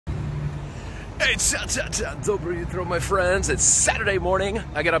Hey, dobro jutro, my friends. It's Saturday morning.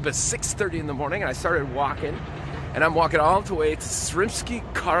 I got up at 6:30 in the morning and I started walking. And I'm walking all the way to Sremski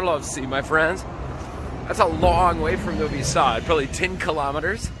Karlovci, my friends. That's a long way from Novi, probably 10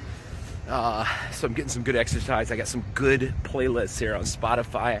 kilometers. So I'm getting some good exercise. I got some good playlists here on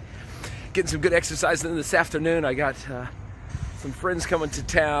Spotify. Getting some good exercise. And then this afternoon, I got some friends coming to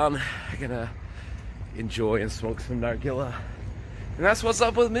town. I'm gonna enjoy and smoke some nargila. And that's what's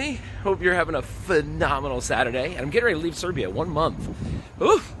up with me. Hope you're having a phenomenal Saturday. And I'm getting ready to leave Serbia, 1 month.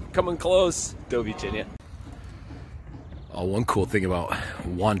 Ooh, coming close. Do viđenja. Oh, one cool thing about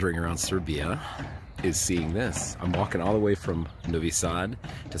wandering around Serbia is seeing this. I'm walking all the way from Novi Sad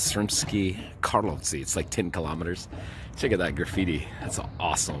to Sremski Karlovci. It's like 10 kilometers. Check out that graffiti. That's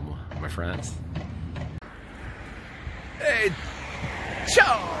awesome, my friends. Hey,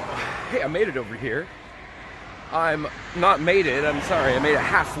 ciao! Hey, I made it over here. I'm not made it, I'm sorry, I made it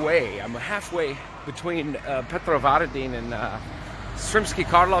halfway. I'm halfway between Petrovaradin and Sremski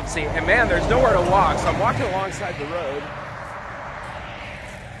Karlovci, and man, there's nowhere to walk, so I'm walking alongside the road.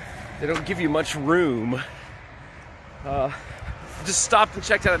 They don't give you much room. Just stopped and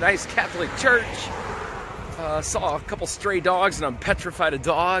checked out a nice Catholic church. Saw a couple stray dogs, and I'm petrified of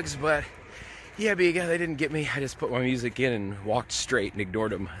dogs, but yeah, they didn't get me. I just put my music in and walked straight and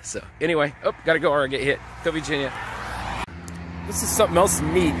ignored them. So anyway, gotta go or I get hit. Do viđenja. This is something else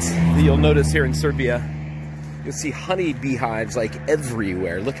neat that you'll notice here in Serbia. You'll see honey beehives like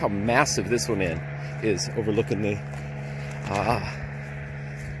everywhere. Look how massive this one is overlooking the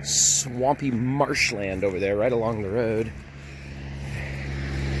swampy marshland over there right along the road.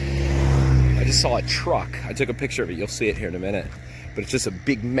 I just saw a truck. I took a picture of it. You'll see it here in a minute. But it's just a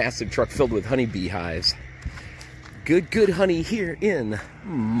big, massive truck filled with honey beehives. Good honey here in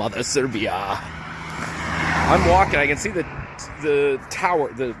Mother Serbia. I'm walking. I can see the tower,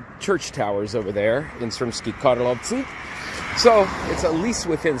 the church towers over there in Sremski Karlovci. So it's at least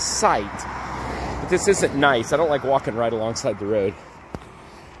within sight. But this isn't nice. I don't like walking right alongside the road.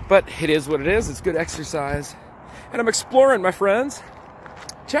 But it is what it is. It's good exercise. And I'm exploring, my friends.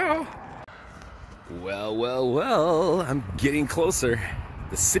 Ciao. Well, I'm getting closer.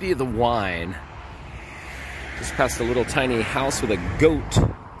 The city of the wine. Just past a little tiny house with a goat.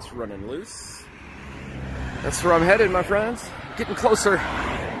 It's running loose. That's where I'm headed, my friends. Getting closer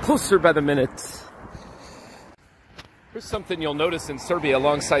by the minute. Here's something you'll notice in Serbia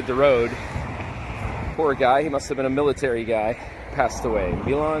alongside the road. Poor guy, he must have been a military guy. Passed away.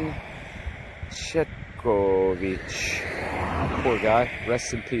 Milan Chetkovic. Poor guy.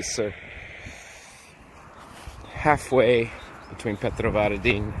 Rest in peace, sir. Halfway between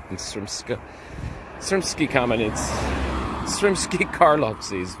Petrovaradin and Sremski Kamenets. Sremski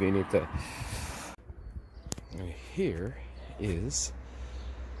Karlovci, izvinite. Here is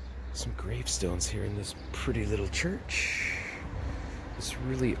some gravestones here in this pretty little church. This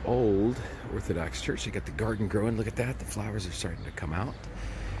really old Orthodox church. They got the garden growing. Look at that. The flowers are starting to come out.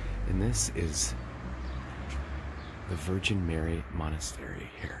 And this is the Virgin Mary Monastery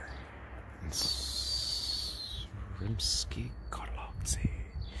here in Sremski Karlovci.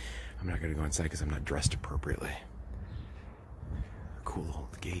 I'm not going to go inside because I'm not dressed appropriately. Cool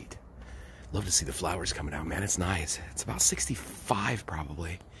old gate. Love to see the flowers coming out, man. It's nice. It's about 65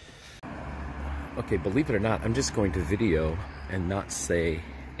 probably. Okay, believe it or not, I'm just going to video and not say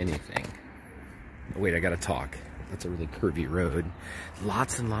anything. Wait, I gotta talk. That's a really curvy road.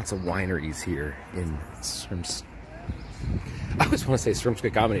 Lots and lots of wineries here in Sremski. I always want to say Sremski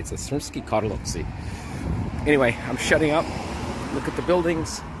Kamenets. It's Sremski Karlovci. Anyway, I'm shutting up. Look at the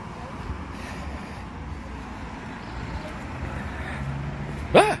buildings.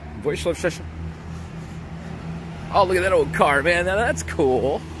 Ah! Oh, look at that old car, man. Now that's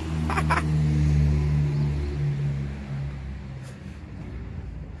cool.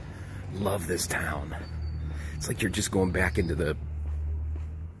 Love this town. It's like you're just going back into the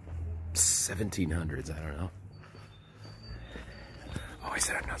 1700s. I don't know. Oh, I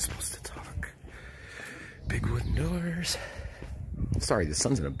said I'm not supposed to talk. Big wooden doors. Sorry, the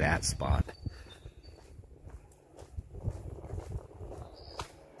sun's in a bad spot.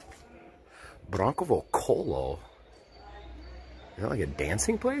 Brankovo Kolo. Is that like a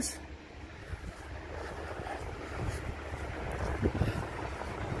dancing place?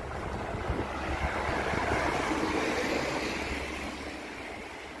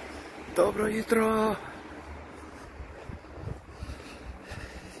 Dobro jutro.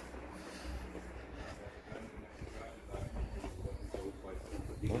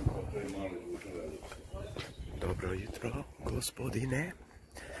 Dobro jutro, gospodine.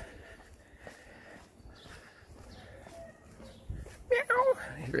 Meow.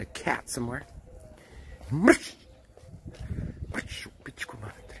 I hear a cat somewhere.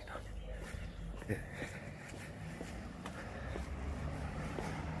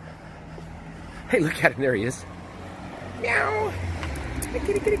 Hey, look at him. There he is. Meow.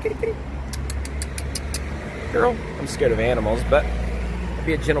 Kitty, kitty, kitty, kitty. Girl, I'm scared of animals, but I'll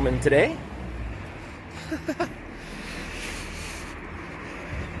be a gentleman today.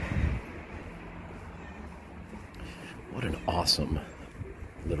 What an awesome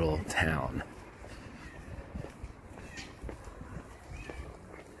little town.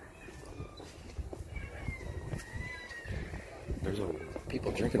 There's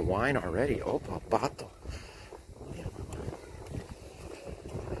people drinking wine already. Oh, papato.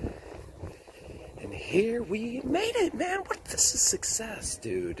 And here we made it, man. What, this is success,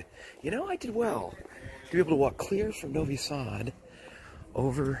 dude. You know, I did well to be able to walk clear from Novi Sad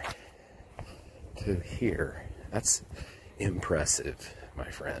over to here. That's impressive, my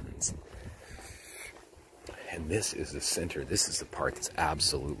friends. And this is the center. This is the part that's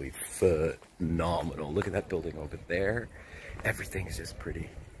absolutely phenomenal. Look at that building over there. Everything is just pretty.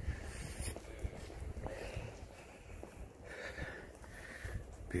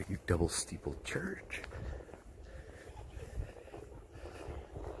 Big double steepled church.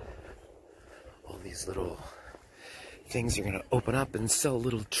 All these little things are gonna open up and sell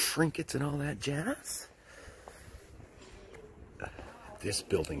little trinkets and all that jazz. This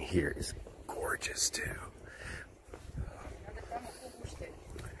building here is gorgeous too.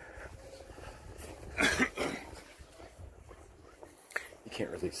 You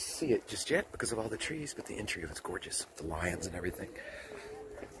can't really see it just yet because of all the trees, but the entry of it's gorgeous with the lions and everything.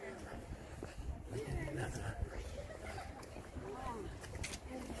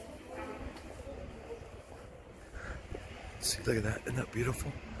 See, look at that. Isn't that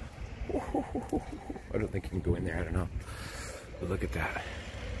beautiful? I don't think you can go in there. I don't know. But look at that.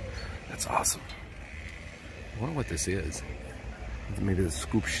 That's awesome. I wonder what this is. Maybe the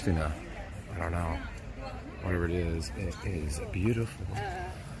Skupština. I don't know. Whatever it is beautiful.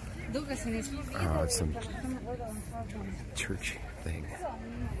 Oh, it's some church thing.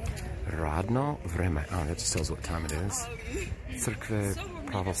 Radno vreme. Oh, that just tells what time it is. Crkve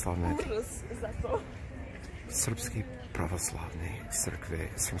pravoslavne. Srpski pravoslavne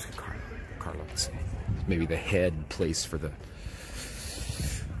crkve Sremski Karlovci. Maybe the head place for the.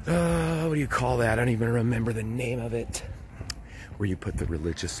 What do you call that? I don't even remember the name of it. Where you put the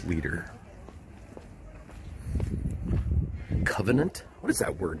religious leader. Covenant? What does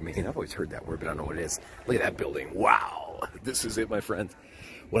that word mean? I've always heard that word, but I don't know what it is. Look at that building. Wow. This is it, my friends.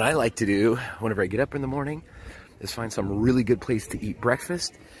 What I like to do whenever I get up in the morning is find some really good place to eat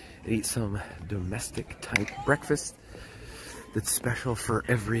breakfast and eat some domestic type breakfast that's special for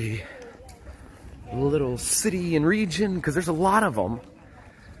every little city and region, because there's a lot of them.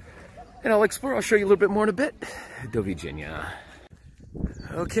 And I'll explore. I'll show you a little bit more in a bit. Do widzenia.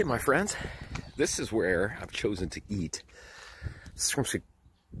 Okay, my friends. This is where I've chosen to eat. Sremski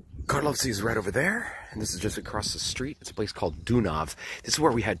Karlovci is right over there, and this is just across the street. It's a place called Dunav. This is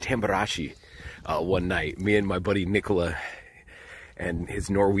where we had tambarashi one night. Me and my buddy Nicola and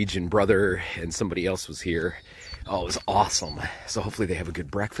his Norwegian brother and somebody else was here. Oh, it was awesome. So hopefully they have a good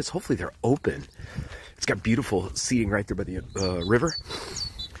breakfast. Hopefully they're open. It's got beautiful seating right there by the river.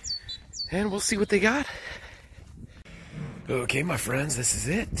 And we'll see what they got. Okay, my friends, this is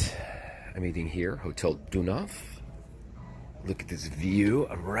it. I'm eating here, Hotel Dunav. Look at this view.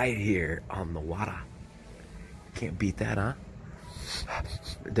 I'm right here on the water. Can't beat that, huh?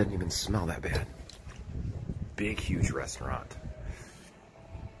 It doesn't even smell that bad. Big, huge restaurant.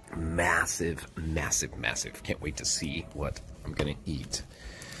 Massive, massive, massive. Can't wait to see what I'm gonna eat.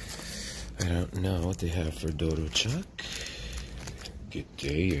 I don't know what they have for doručak. Good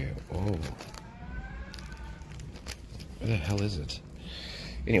day. Oh. Where the hell is it?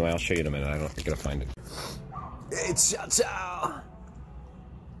 Anyway, I'll show you in a minute. I gotta find it. Hey, ciao, ciao.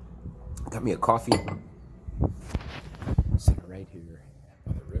 Got me a coffee. Sitting right here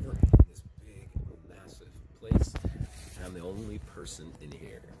by the river. This big, massive place. And I'm the only person in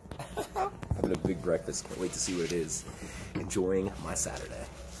here. Having a big breakfast. Can't wait to see what it is. Enjoying my Saturday.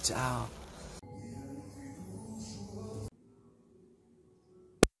 Ciao.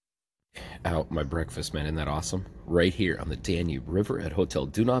 Out my breakfast, man. Isn't that awesome? Right here on the Danube River at Hotel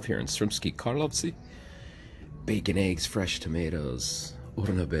Dunav here in Sremski Karlovci. Bacon, eggs, fresh tomatoes,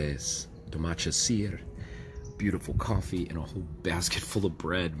 urnabes, domaća sir, beautiful coffee, and a whole basket full of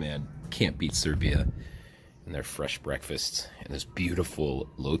bread, man. Can't beat Serbia and their fresh breakfast and this beautiful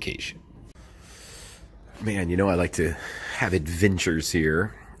location. Man, you know, I like to have adventures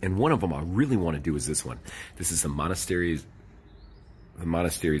here, and one of them I really want to do is this one. This is the monastery the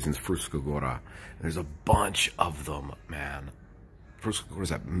monasteries in Sremska Gora. There's a bunch of them, man. Sremska Gora is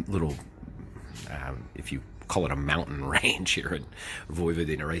that little, if you call it a mountain range here in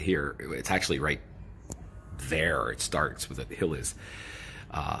Vojvodina, right here. It's actually right there. It starts where the hill is.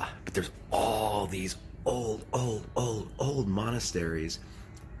 But there's all these old monasteries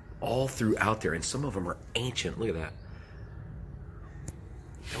all throughout there, and some of them are ancient. Look at that.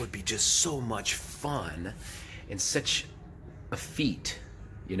 That would be just so much fun and such a feat,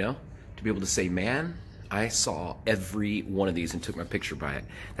 you know, to be able to say, man, I saw every one of these and took my picture by it.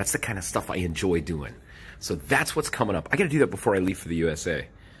 That's the kind of stuff I enjoy doing. So that's what's coming up. I got to do that before I leave for the USA.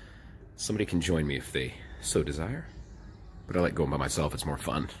 Somebody can join me if they so desire. But I like going by myself. It's more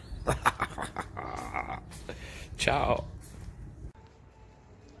fun. Ciao.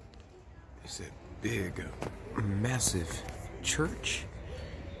 There's a big, massive church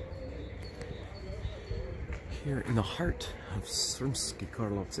here in the heart of Sremski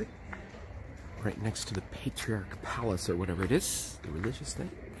Karlovci, right next to the Patriarch Palace or whatever it is, the religious thing.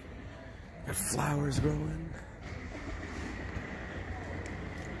 Got flowers growing.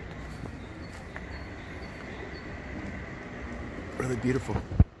 Really beautiful.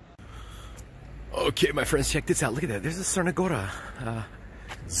 Okay, my friends, check this out. Look at that. There's a Crna Gora.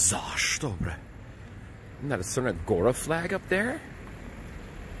 Zašto, bre? Isn't that a Crna Gora flag up there?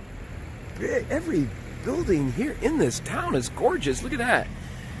 Every building here in this town is gorgeous. Look at that.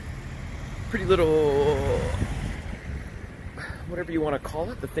 Pretty little, whatever you want to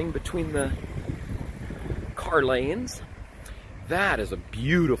call it, the thing between the car lanes. That is a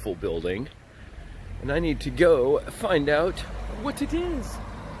beautiful building. And I need to go find out what it is.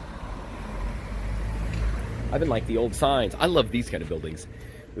 I've been like the old signs. I love these kind of buildings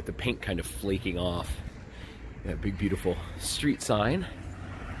with the paint kind of flaking off. That big, beautiful street sign.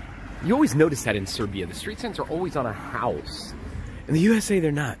 You always notice that in Serbia. The street signs are always on a house. In the USA,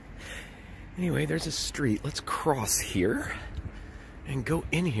 they're not. Anyway, there's a street. Let's cross here and go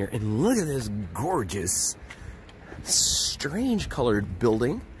in here and look at this gorgeous, strange colored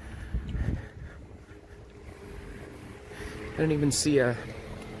building. I don't even see a...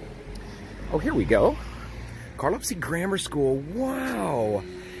 Oh, here we go. Karlovci Grammar School. Wow.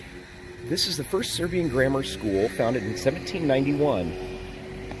 This is the first Serbian grammar school founded in 1791.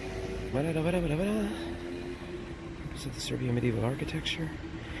 Is it the Serbian medieval architecture?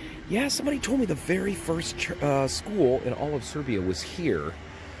 Yeah, somebody told me the very first school in all of Serbia was here.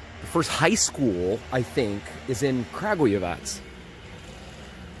 The first high school, I think, is in Kragujevac.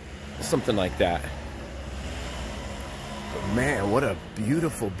 Something like that. But man, what a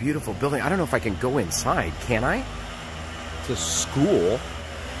beautiful, beautiful building. I don't know if I can go inside, can I? It's a school.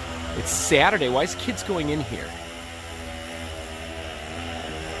 It's Saturday. Why is kids going in here?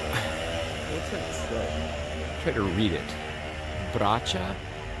 What's that say? Try to read it. Braća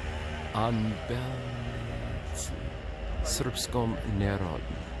Ambelci Srpskom narodu.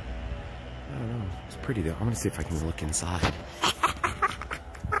 I don't know. It's pretty though. I'm gonna see if I can look inside.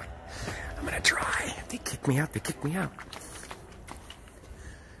 I'm gonna try. If they kick me out, they kick me out.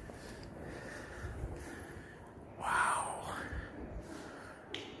 Wow.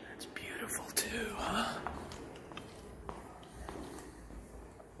 It's beautiful too, huh?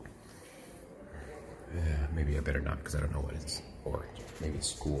 Yeah, maybe I better not because I don't know what it's, or maybe it's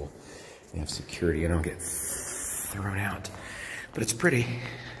school. They have security and I'll get thrown out. But it's pretty.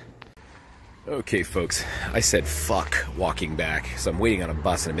 Okay, folks, I said fuck walking back, so I'm waiting on a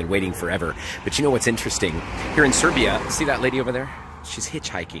bus and I've been waiting forever. But you know what's interesting? Here in Serbia, see that lady over there? She's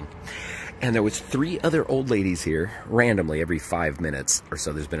hitchhiking. And there was 3 other old ladies here, randomly, every 5 minutes or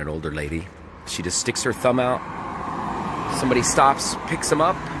so there's been an older lady. She just sticks her thumb out. Somebody stops, picks them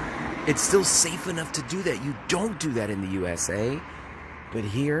up. It's still safe enough to do that. You don't do that in the USA. But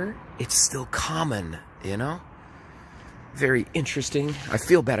here, it's still common, you know? Very interesting. I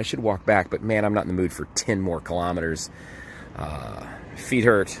feel bad. I should walk back, but man, I'm not in the mood for 10 more kilometers. Feet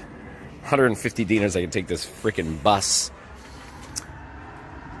hurt. 150 dinars, I can take this freaking bus.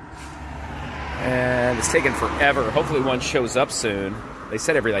 And it's taken forever. Hopefully one shows up soon. They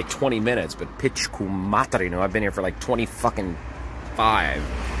said every like 20 minutes, but pičku materinu, I've been here for like 20 fucking 5.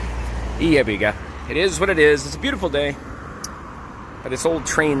 Yeah, biga. It is what it is. It's a beautiful day. At this old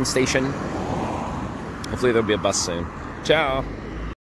train station. Hopefully there'll be a bus soon. Ciao.